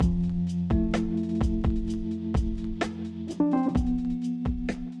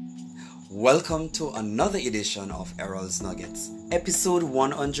Welcome to another edition of Errol's Nuggets, episode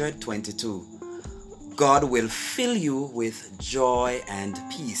 122. God will fill you with joy and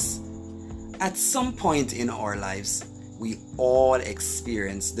peace. At some point in our lives, we all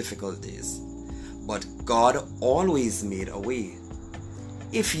experience difficulties, but God always made a way.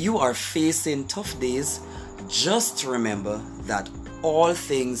 If you are facing tough days, just remember that all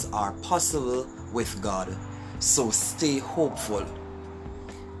things are possible with God, so stay hopeful.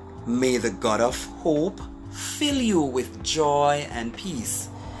 May the God of hope fill you with joy and peace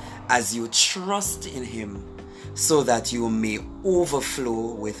as you trust in Him, so that you may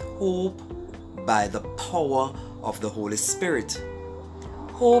overflow with hope by the power of the Holy Spirit.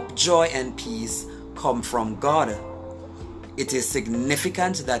 Hope, joy, and peace come from God. It is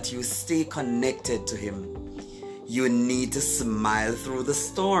significant that you stay connected to Him. You need to smile through the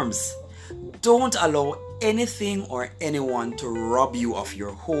storms. Don't allow anything or anyone to rob you of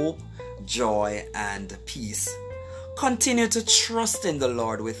your hope, joy, and peace. Continue to trust in the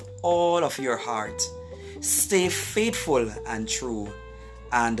Lord with all of your heart. Stay faithful and true,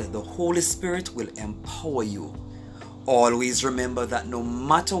 and the Holy Spirit will empower you. Always remember that no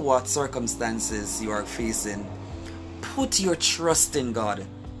matter what circumstances you are facing, put your trust in God.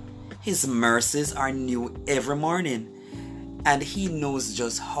 His mercies are new every morning, and He knows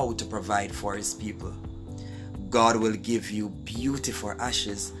just how to provide for His people. God will give you beauty for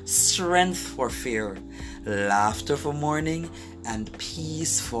ashes, strength for fear, laughter for mourning, and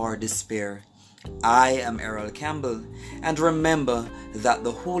peace for despair. I am Errol Campbell, and remember that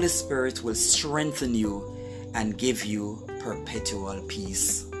the Holy Spirit will strengthen you and give you perpetual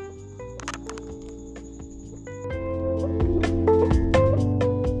peace.